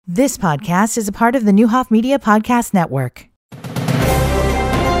This podcast is a part of the Newhoff Media Podcast Network.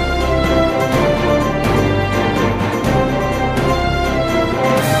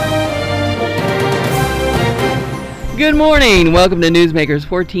 Good morning. Welcome to Newsmakers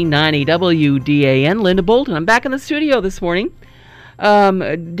 1490 WDAN. Linda Bolton. I'm back in the studio this morning.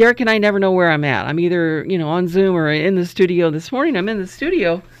 Derek and I never know where I'm at. I'm either, on Zoom or in the studio. This morning I'm in the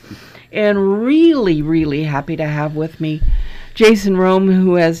studio and really happy to have with me Jason Rome,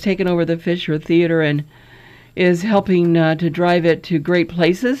 who has taken over the Fisher Theater and is helping to drive it to great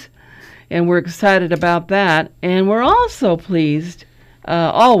places. And we're excited about that. And we're also pleased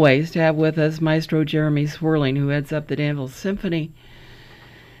always to have with us Maestro Jeremy Swerling, who heads up the Danville Symphony.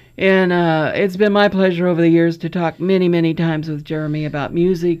 And it's been my pleasure over the years to talk many times with Jeremy about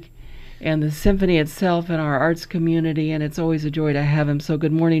music and the symphony itself and our arts community, and it's always a joy to have him. So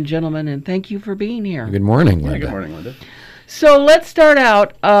good morning, gentlemen, and thank you for being here. Good morning, Linda. Yeah, good morning, Linda. So let's start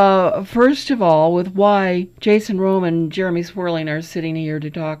out, first of all, with why Jason Rome and Jeremy Swerling are sitting here to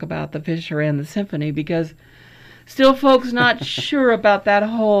talk about the Fisher and the Symphony, because still folks not sure about that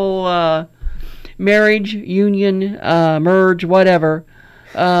whole marriage, union, merge, whatever.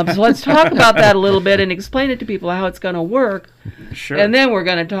 So let's talk about that a little bit and explain it to people how it's going to work. Sure. And then we're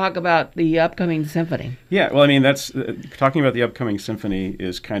going to talk about the upcoming symphony. Yeah, well, I mean, that's talking about the upcoming symphony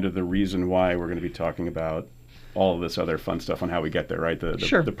is kind of the reason why we're going to be talking about all of this other fun stuff on how we get there, right?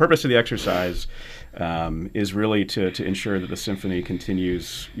 Sure. The purpose of the exercise is really to ensure that the symphony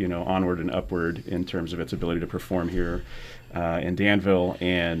continues, onward and upward in terms of its ability to perform here in Danville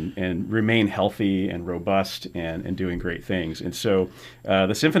and remain healthy and robust and doing great things. And so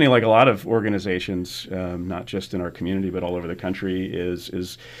the symphony, like a lot of organizations, not just in our community but all over the country,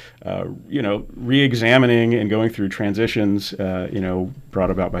 is re-examining and going through transitions, brought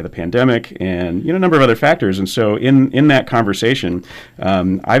about by the pandemic and a number of other factors. And so in that conversation,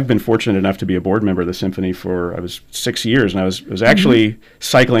 I've been fortunate enough to be a board member of the symphony for, I was 6 years, and I was actually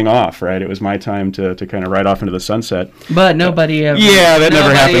cycling off, right? It was my time to kind of ride off into the sunset. But nobody ever. Yeah, that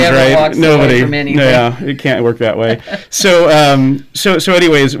never happens, right? Walks away from anything. Yeah, it can't work that way. So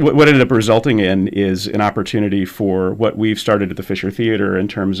anyways, what ended up resulting in is an opportunity for what we've started at the Fisher Theater in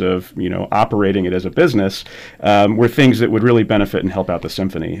terms of operating it as a business, were things that would really benefit and help out the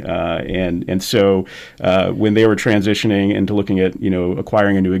symphony. And so when they were transitioning into looking at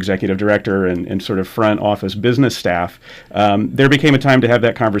acquiring a new executive director and sort of front office business staff, there became a time to have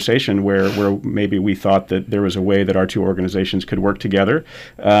that conversation where maybe we thought that there was a way that our two organizations could work together,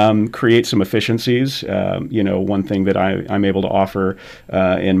 create some efficiencies. One thing that I'm able to offer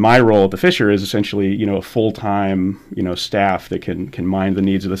in my role at the Fisher is essentially a full-time staff that can mind the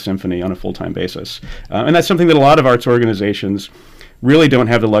needs of the symphony on a full-time basis, and that's something that a lot of arts organizations really don't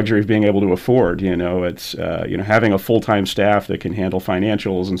have the luxury of being able to afford. It's having a full-time staff that can handle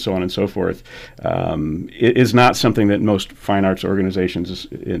financials and so on and so forth is not something that most fine arts organizations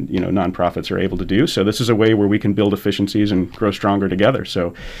and nonprofits are able to do. So this is a way where we can build efficiencies and grow stronger together.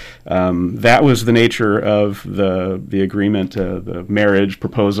 So that was the nature of the agreement, the marriage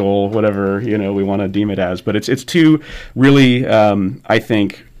proposal, whatever we want to deem it as. But it's two really, I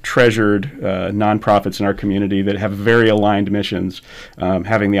think, treasured nonprofits in our community that have very aligned missions,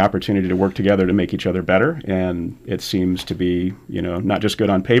 having the opportunity to work together to make each other better. And it seems to be, not just good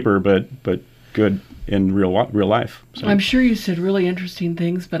on paper, but good in real life. So. I'm sure you said really interesting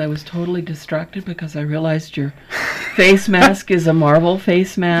things, but I was totally distracted because I realized your face mask is a Marvel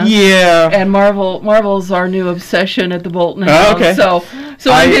face mask. Yeah. And Marvel's our new obsession at the Bolton house. Okay.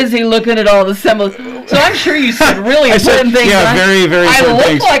 So I'm busy looking at all the symbols. So I'm sure you said really important things. Yeah, very important things. I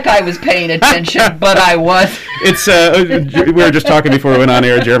things. looked like I was paying attention, but I was. It's we were just talking before we went on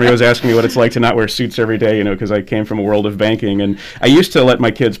air. Jeremy was asking me what it's like to not wear suits every day, because I came from a world of banking, and I used to let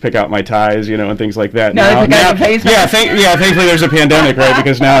my kids pick out my ties, and things like that. Now thankfully there's a pandemic, right?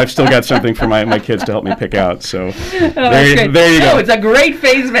 Because now I've still got something for my kids to help me pick out. So there you go. It's a great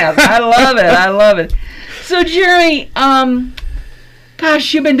face mask. I love it. So Jeremy,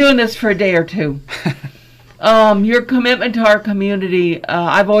 gosh, you've been doing this for a day or two. Your commitment to our community,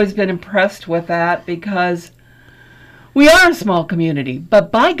 I've always been impressed with that because we are a small community,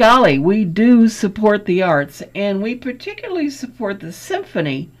 but by golly, we do support the arts, and we particularly support the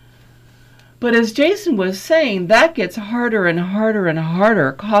symphony. But as Jason was saying, that gets harder and harder and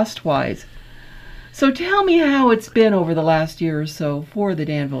harder cost-wise. So tell me how it's been over the last year or so for the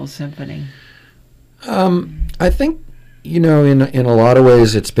Danville Symphony. I think, in a lot of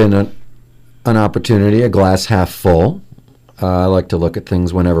ways it's been an opportunity, a glass half full. I like to look at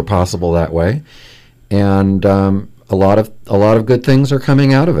things whenever possible that way. And a lot of good things are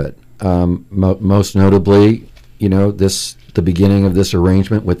coming out of it. Most notably, the beginning of this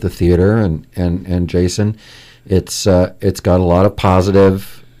arrangement with the theater and Jason, it's got a lot of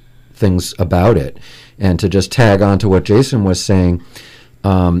positive things about it. And to just tag on to what Jason was saying,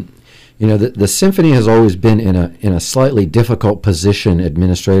 the symphony has always been in a slightly difficult position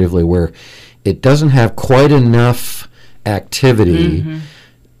administratively, where it doesn't have quite enough activity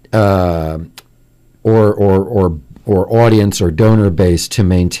or audience or donor base to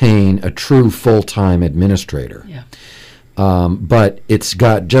maintain a true full-time administrator. Yeah. But it's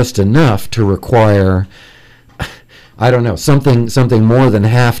got just enough to require, I don't know, something more than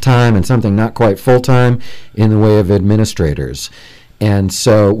half-time and something not quite full-time in the way of administrators. And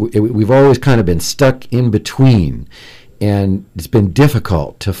so we've always kind of been stuck in between, and it's been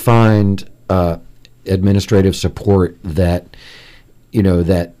difficult to find administrative support that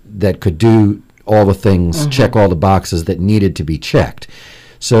could do all the things, check all the boxes that needed to be checked.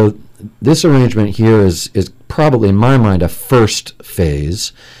 So this arrangement here is probably, in my mind, a first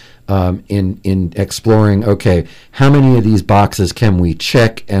phase in exploring, okay, how many of these boxes can we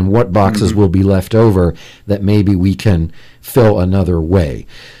check, and what boxes will be left over that maybe we can fill another way.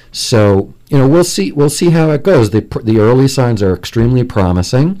 So we'll see how it goes. The early signs are extremely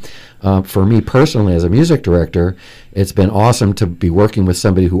promising. For me personally, as a music director, it's been awesome to be working with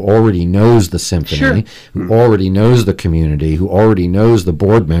somebody who already knows the symphony, who already knows the community, who already knows the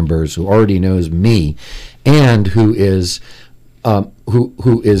board members, who already knows me, and who is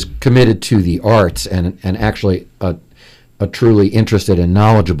committed to the arts and actually a truly interested and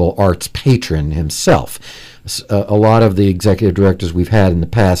knowledgeable arts patron himself. A lot of the executive directors we've had in the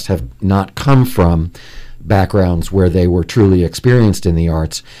past have not come from backgrounds where they were truly experienced in the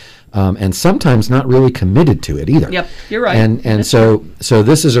arts, and sometimes not really committed to it either. Yep, you're right. And so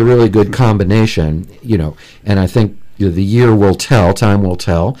this is a really good combination, and I think the year will tell, time will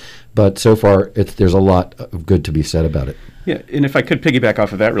tell, but so far there's a lot of good to be said about it. Yeah, and if I could piggyback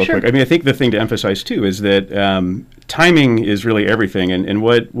off of that real quick, I think the thing to emphasize too is that timing is really everything, and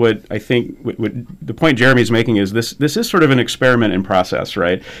what I think what the point Jeremy's making is this is sort of an experiment in process,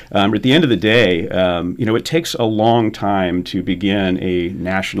 right? At the end of the day, it takes a long time to begin a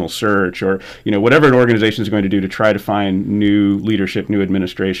national search or whatever an organization is going to do to try to find new leadership, new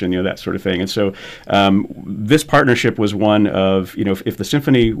administration, that sort of thing. And so this partnership was one of if the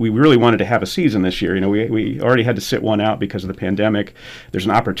symphony, we really wanted to have a season this year. We already had to sit one out because of the pandemic. There's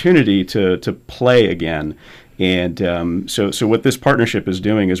an opportunity to play again. And so what this partnership is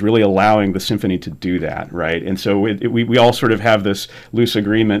doing is really allowing the symphony to do that, right? And so we all sort of have this loose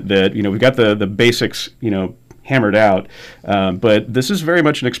agreement that, we've got the basics, hammered out. But this is very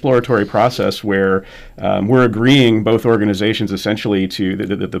much an exploratory process where we're agreeing, both organizations, essentially to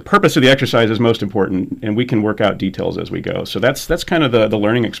the purpose of the exercise is most important, and we can work out details as we go. So that's kind of the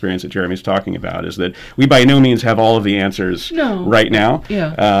learning experience that Jeremy's talking about, is that we by no means have all of the answers right now.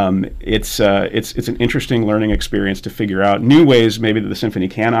 Yeah. It's an interesting learning experience to figure out new ways maybe that the symphony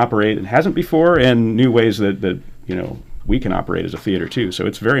can operate and hasn't before, and new ways that we can operate as a theater too. So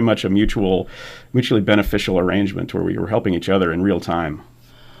it's very much a mutually beneficial arrangement where we were helping each other in real time.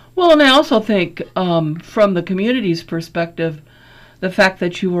 Well, and I also think from the community's perspective, the fact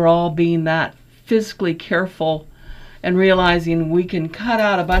that you were all being that fiscally careful and realizing we can cut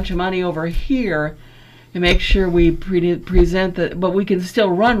out a bunch of money over here and make sure we present but we can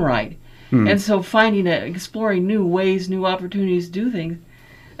still run right. And so exploring new ways, new opportunities to do things.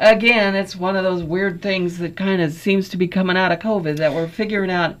 Again, it's one of those weird things that kind of seems to be coming out of COVID, that we're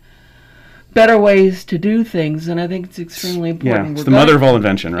figuring out better ways to do things, and I think it's extremely important. Yeah, it's the mother of all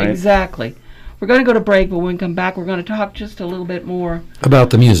invention, right? Exactly. We're going to go to break, but when we come back, we're going to talk just a little bit more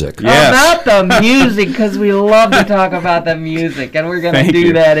about the music. Yes. About the music, because we love to talk about the music, and we're going to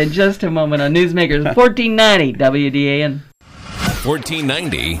do that in just a moment on Newsmakers 1490 WDAN.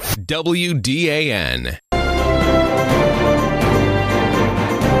 1490 WDAN.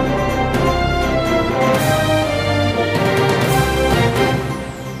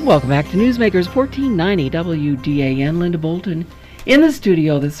 Welcome back to Newsmakers 1490 WDAN. Linda Bolton in the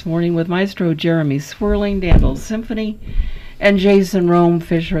studio this morning with Maestro Jeremy Swerling, Danville Symphony, and Jason Rome,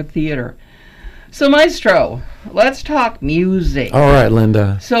 Fisher Theater. So, Maestro, let's talk music. All right,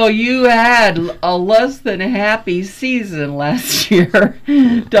 Linda. So you had a less than happy season last year,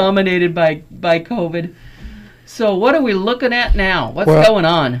 dominated by COVID. So what are we looking at now? What's going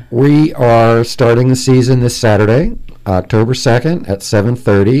on? We are starting the season this Saturday, October 2nd at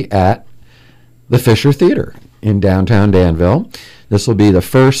 7:30 at the Fisher Theater in downtown Danville. This will be the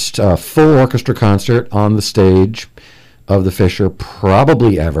first full orchestra concert on the stage of the Fisher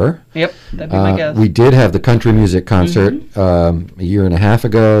probably ever. Yep, that'd be my guess. We did have the country music concert a year and a half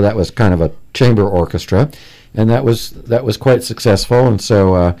ago. That was kind of a chamber orchestra. and that was quite successful. And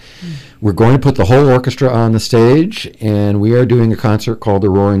so we're going to put the whole orchestra on the stage, and we are doing a concert called the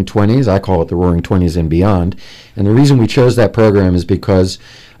Roaring Twenties. I call it the Roaring Twenties and Beyond. And the reason we chose that program is because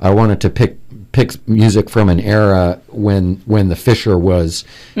I wanted to pick music from an era when the Fisher was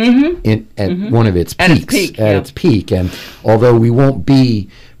at one of its peaks, at its peak. And although we won't be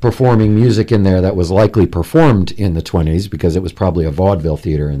performing music in there that was likely performed in the 20s, because it was probably a vaudeville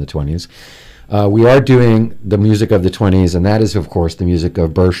theater in the 20s, we are doing the music of the 20s, and that is, of course, the music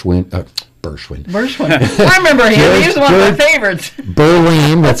of Gershwin. I remember him. He was one of my favorites.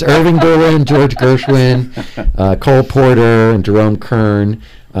 Berlin. That's Irving Berlin, George Gershwin, Cole Porter, and Jerome Kern.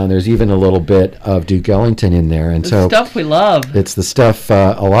 There's even a little bit of Duke Ellington in there. And the stuff we love. It's the stuff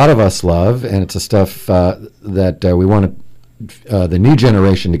a lot of us love, and it's the stuff that we want the new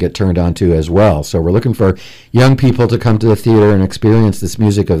generation to get turned on to as well. So we're looking for young people to come to the theater and experience this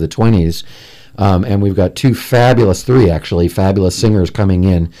music of the 20s. And we've got three fabulous singers coming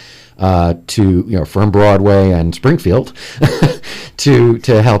in from Broadway and Springfield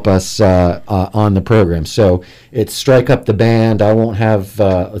to help us on the program. So it's Strike Up the Band, I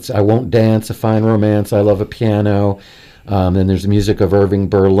Won't Dance, A Fine Romance, I Love a Piano. Then there's the music of Irving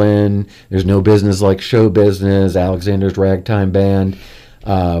Berlin. There's No Business Like Show Business, Alexander's Ragtime Band,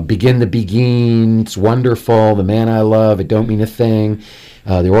 Begin the Beguines, Wonderful, The Man I Love, It Don't Mean a Thing.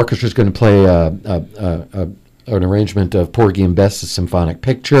 The orchestra's going to play an arrangement of Porgy and Bess's Symphonic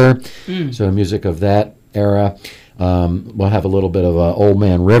Picture, so music of that era. We'll have a little bit of Old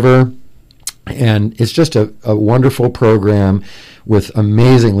Man River. And it's just a wonderful program with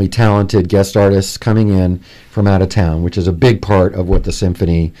amazingly talented guest artists coming in from out of town, which is a big part of what the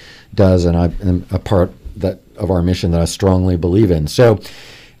symphony does, and a part of our mission that I strongly believe in. So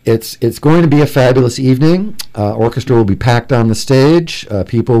it's going to be a fabulous evening. Orchestra will be packed on the stage. A lot of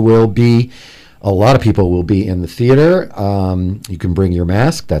people will be in the theater. You can bring your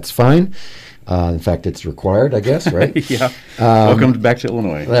mask. That's fine. In fact, it's required, I guess, right? Yeah. Welcome back to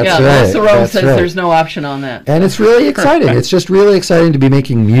Illinois. That's right. Maestro says there's no option on that. And it's really exciting. It's just really exciting to be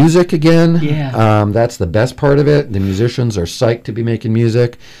making music again. Yeah. That's the best part of it. The musicians are psyched to be making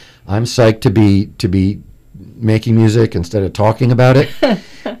music. I'm psyched to be making music instead of talking about it.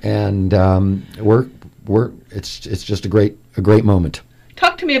 And it's just a great moment.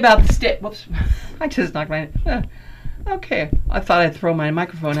 Talk to me about the state. Whoops, I just knocked my. Okay, I thought I'd throw my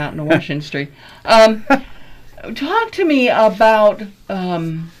microphone out into Washington Street. Talk to me about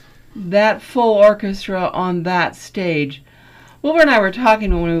that full orchestra on that stage. Wilbur and I were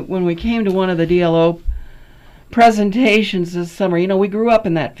talking when we came to one of the DLO presentations this summer. You know, we grew up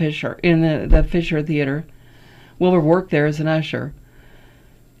in that Fisher, in the Fisher Theater. Wilbur worked there as an usher.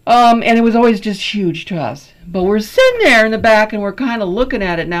 And it was always just huge to us. But we're sitting there in the back and we're kind of looking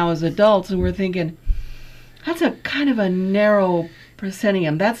at it now as adults, and we're thinking, that's a kind of a narrow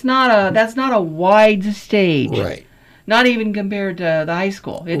proscenium. That's not a wide stage. Right. Not even compared to the high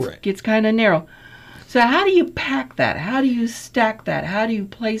school. It's kind of narrow. So how do you pack that? How do you stack that? How do you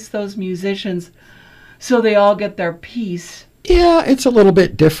place those musicians so they all get their piece? Yeah, it's a little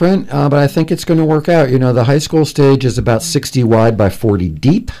bit different, but I think it's going to work out. You know, the high school stage is about 60 wide by 40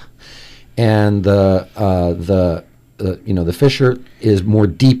 deep, and the Fisher is more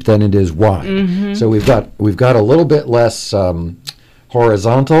deep than it is wide. Mm-hmm. So we've got a little bit less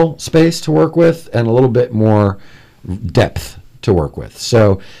horizontal space to work with and a little bit more depth to work with.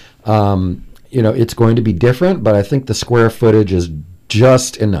 So it's going to be different, but I think the square footage is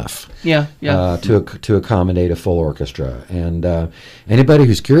just enough. To accommodate a full orchestra. And anybody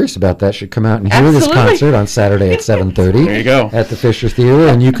who's curious about that should come out and hear this concert on Saturday at 7:30. There you go. At the Fisher Theater,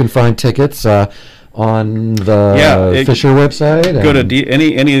 and you can find tickets on the Fisher website. Go to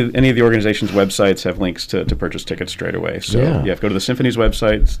any of the organization's websites have links to purchase tickets straight away. So go to the Symphony's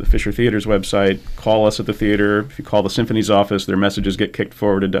website, the Fisher Theater's website, call us at the theater. If you call the Symphony's office, their messages get kicked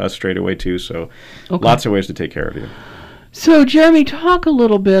forwarded to us straight away too. So lots of ways to take care of you. So, Jeremy, talk a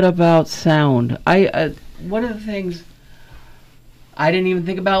little bit about sound. One of the things I didn't even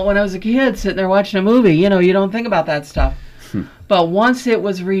think about when I was a kid, sitting there watching a movie. You know, you don't think about that stuff. But once it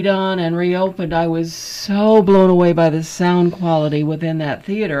was redone and reopened, I was so blown away by the sound quality within that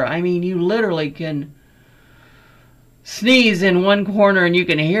theater. I mean, you literally can sneeze in one corner and you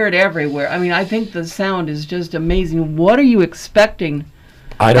can hear it everywhere. I mean, I think the sound is just amazing. What are you expecting?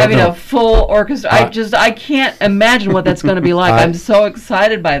 Having a full orchestra, I can't imagine what that's going to be like. I'm so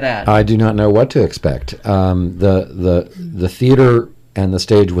excited by that. I do not know what to expect. The theater and the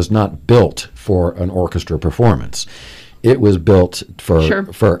stage was not built for an orchestra performance. it was built for Sure.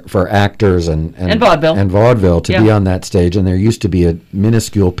 for actors and vaudeville. to be on that stage. And there used to be a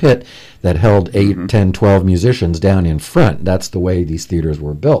minuscule pit that held 8, 10, 12 musicians down in front. That's the way these theaters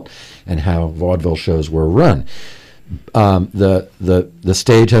were built and how vaudeville shows were run. The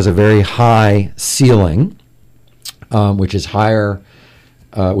stage has a very high ceiling, which is higher,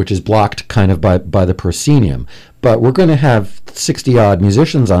 which is blocked kind of by the proscenium. But we're going to have 60-odd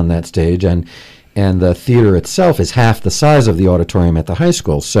musicians on that stage, and the theater itself is half the size of the auditorium at the high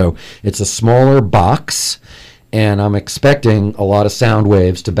school. So it's a smaller box, and I'm expecting a lot of sound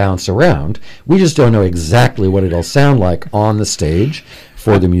waves to bounce around. We just don't know exactly what it'll sound like on the stage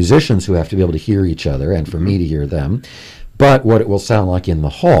for the musicians who have to be able to hear each other and for me to hear them, but what it will sound like in the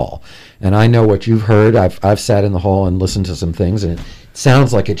hall. And I know what you've heard. I've sat in the hall and listened to some things, and it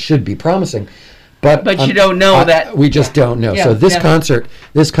sounds like it should be promising. But you don't know that. We just don't know. Yeah, so this concert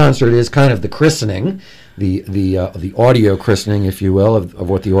is kind of the christening, the audio christening, if you will, of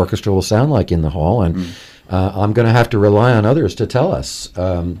what the orchestra will sound like in the hall. And I'm going to have to rely on others to tell us.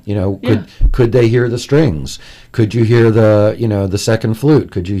 Could they hear the strings? Could you hear the second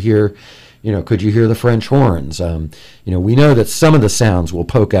flute? Could you hear the French horns? We know that some of the sounds will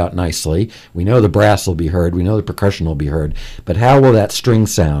poke out nicely. We know the brass will be heard. We know the percussion will be heard. But how will that string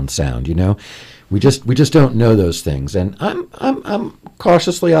sound? We just don't know those things. And I'm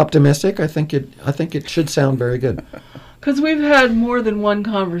cautiously optimistic. I think it should sound very good. Because we've had more than one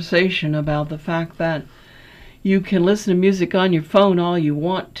conversation about the fact that you can listen to music on your phone all you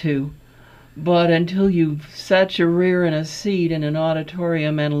want to, but until you've sat your rear in a seat in an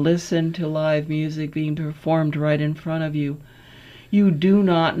auditorium and listened to live music being performed right in front of you, you do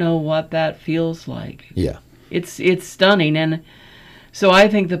not know what that feels like. Yeah. It's stunning, and so I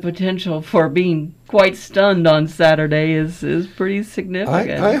think the potential for being quite stunned on Saturday is pretty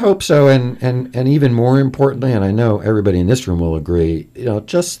significant. I hope so, and even more importantly, and I know everybody in this room will agree,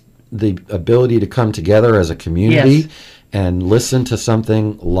 just the ability to come together as a community and listen to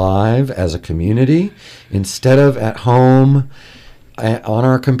something live as a community instead of at home on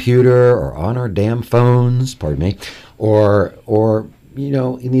our computer or on our damn phones, pardon me, or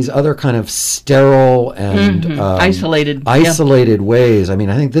in these other kind of sterile and isolated ways. I mean,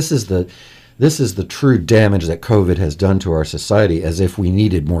 I think this is the true damage that COVID has done to our society, as if we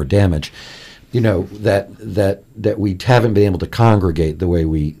needed more damage. That we haven't been able to congregate the way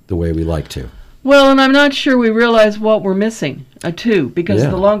we like to. Well, and I'm not sure we realize what we're missing, too, because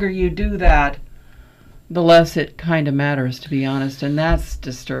the longer you do that, the less it kind of matters, to be honest, and that's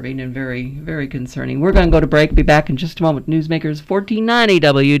disturbing and very, very concerning. We're going to go to break. Be back in just a moment. Newsmakers 1490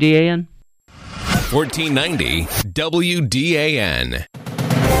 WDAN. 1490 WDAN.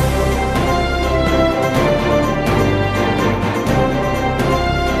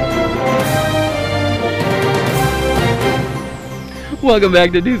 Welcome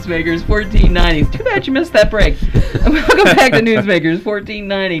back to Newsmakers 1490. Too bad you missed that break. Welcome back to Newsmakers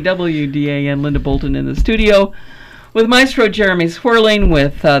 1490 WDAN. Linda Bolton in the studio with Maestro Jeremy Swerling,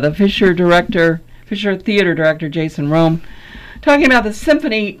 with the Fisher Theater Director Jason Rome, talking about the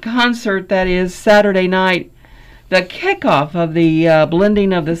symphony concert that is Saturday night, the kickoff of the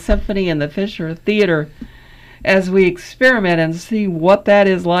blending of the symphony and the Fisher Theater, as we experiment and see what that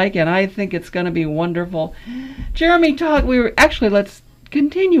is like, and I think it's going to be wonderful. Jeremy, let's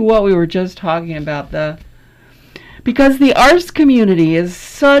continue what we were just talking about, because the arts community is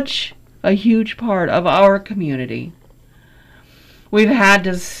such a huge part of our community. We've had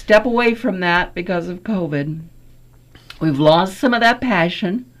to step away from that because of COVID. We've lost some of that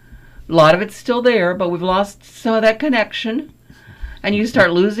passion. A lot of it's still there, but we've lost some of that connection. And you start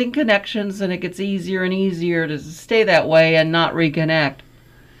losing connections, and it gets easier and easier to stay that way and not reconnect.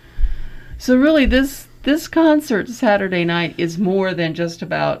 So really, this concert Saturday night is more than just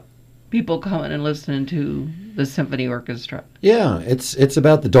about people coming and listening to the symphony orchestra. Yeah, it's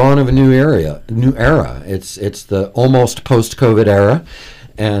about the dawn of a new era. It's the almost post-COVID era,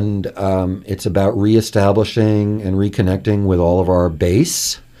 and it's about reestablishing and reconnecting with all of our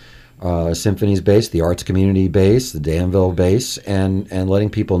base. Symphony's base, the arts community base, the Danville base, and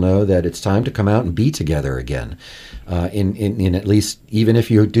letting people know that it's time to come out and be together again, in at least, even if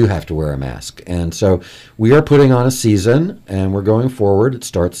you do have to wear a mask. And so we are putting on a season, and we're going forward. It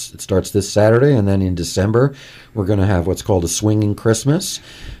starts this Saturday, and then in December we're going to have what's called a swinging Christmas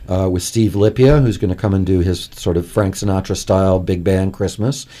with Steve Lipia, who's going to come and do his sort of Frank Sinatra style big band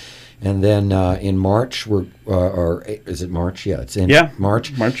Christmas. And then in March, or is it March? Yeah, it's in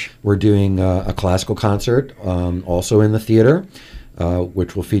March. We're doing a classical concert, also in the theater,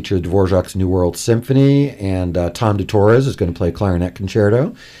 which will feature Dvorak's New World Symphony, and Tom DeTorres is going to play clarinet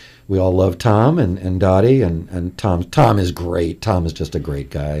concerto. we all love Tom and Dottie, and Tom is great. Tom is just a great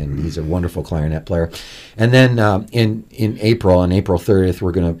guy, and he's a wonderful clarinet player. And then in April, on April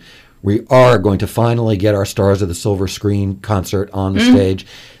 30th, we are going to finally get our Stars of the Silver Screen concert on the stage.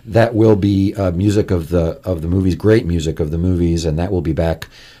 That will be music of the movies, great music of the movies, and that will be back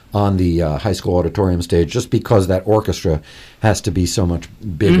on the high school auditorium stage, just because that orchestra has to be so much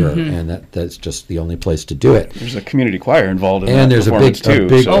bigger, and that's just the only place to do it. There's a community choir involved in and that there's performance too. A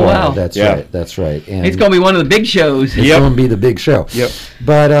big Oh, choir. wow. That's Yeah. right. That's right. And It's going to be one of the big shows. it's going to be the big show. Yep.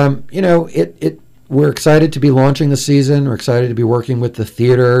 But we're excited to be launching the season. We're excited to be working with the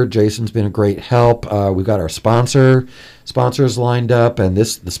theater. Jason's been a great help. We've got our sponsors lined up, and the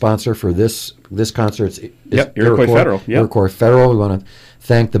sponsor for this concert is Iroquois Federal. Yep. Iroquois Federal. We want to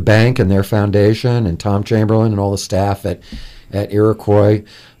thank the bank and their foundation, and Tom Chamberlain and all the staff at Iroquois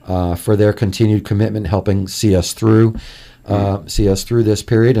for their continued commitment, helping see us through this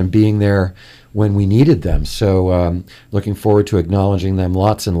period and being there when we needed them. So looking forward to acknowledging them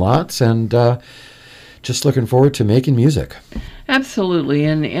lots and lots, and just looking forward to making music. Absolutely.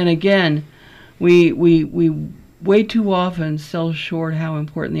 And again, we way too often sell short how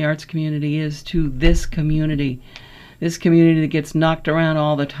important the arts community is to this community. This community that gets knocked around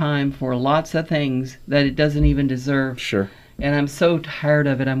all the time for lots of things that it doesn't even deserve. Sure. And I'm so tired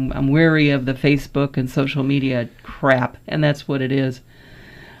of it. I'm weary of the Facebook and social media crap, and that's what it is.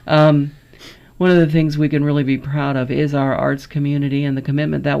 One of the things we can really be proud of is our arts community and the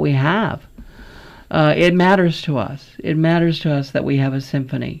commitment that we have. It matters to us. It matters to us that we have a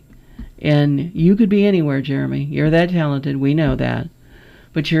symphony. And you could be anywhere, Jeremy. You're that talented. We know that.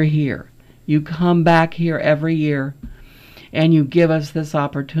 But you're here. You come back here every year, and you give us this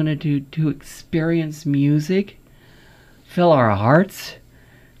opportunity to experience music, fill our hearts,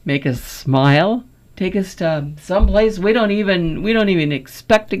 make us smile, take us to someplace we don't even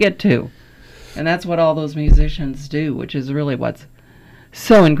expect to get to. And that's what all those musicians do, which is really what's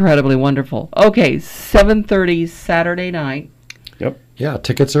so incredibly wonderful. Okay, 7:30 Saturday night. Yep. Yeah,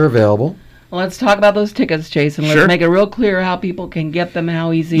 tickets are available. Well, let's talk about those tickets, Jason. Let's Sure. make it real clear how people can get them,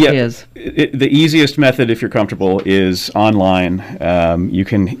 how easy Yeah, it is. the easiest method, if you're comfortable, is online. You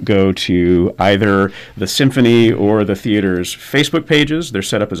can go to either the symphony or the theater's Facebook pages. They're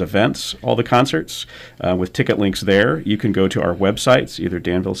set up as events, all the concerts, with ticket links there. You can go to our websites, either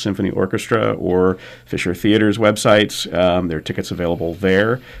Danville Symphony Orchestra or Fisher Theater's websites. There are tickets available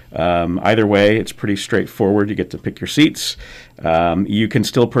there. Either way, it's pretty straightforward. You get to pick your seats. You can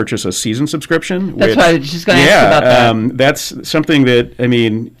still purchase a season subscription. That's why I was just going to ask about that. That's something that,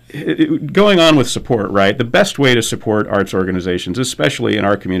 going on with support, right? The best way to support arts organizations, especially in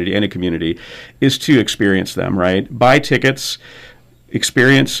our community, any community, is to experience them, right? Buy tickets,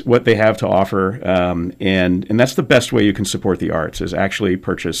 experience what they have to offer, and that's the best way you can support the arts, is actually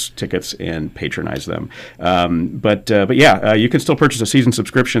purchase tickets and patronize them. But you can still purchase a season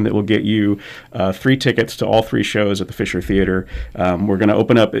subscription that will get you 3 tickets to all 3 shows at the Fisher Theater. We're going to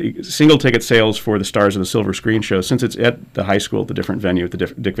open up single ticket sales for the Stars of the Silver Screen show, since it's at the high school at the different venue at the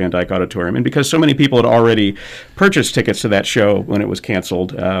Dick Van Dyke Auditorium, and because so many people had already purchased tickets to that show when it was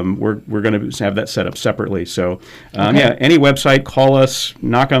canceled, we're going to have that set up separately. So any website, call us,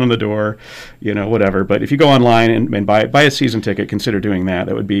 knock on the door, whatever. But if you go online and buy a season ticket, consider doing that.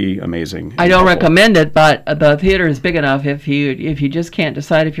 That would be amazing. I don't recommend it, but the theater is big enough. If you just can't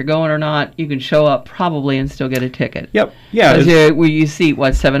decide if you're going or not, you can show up probably and still get a ticket. Yep. Yeah. You seat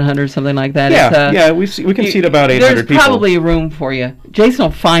 700, something like that. Yeah. We can seat about 800 people. There's probably room for you. Jason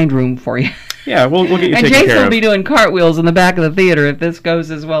will find room for you. Yeah, we'll get you and taken Jason care of. will be doing cartwheels in the back of the theater if this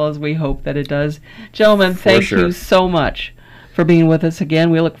goes as well as we hope that it does. Gentlemen, thank you so much for being with us again.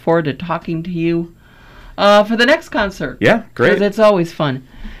 We look forward to talking to you for the next concert. Yeah, great. Because it's always fun.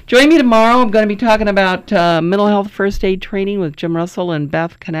 Join me tomorrow. I'm going to be talking about mental health first aid training with Jim Russell and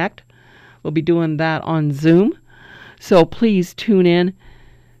Beth Connect. We'll be doing that on Zoom. So please tune in.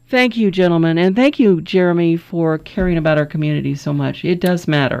 Thank you, gentlemen, and thank you, Jeremy, for caring about our community so much. It does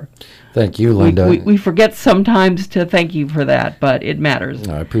matter. Thank you, Linda. We forget sometimes to thank you for that, but it matters.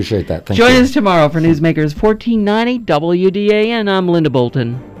 I appreciate that. Thank you. Join us tomorrow for Newsmakers 1490 WDAN. I'm Linda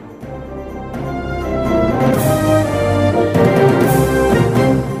Bolton.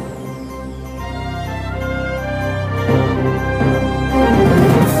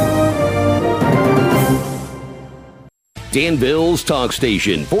 Danville's talk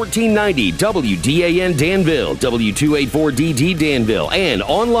station, 1490 WDAN Danville, W284DD Danville, and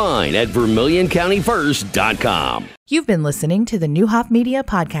online at VermilionCountyFirst.com. You've been listening to the Newhoff Media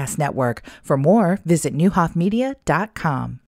Podcast Network. For more, visit newhoffmedia.com.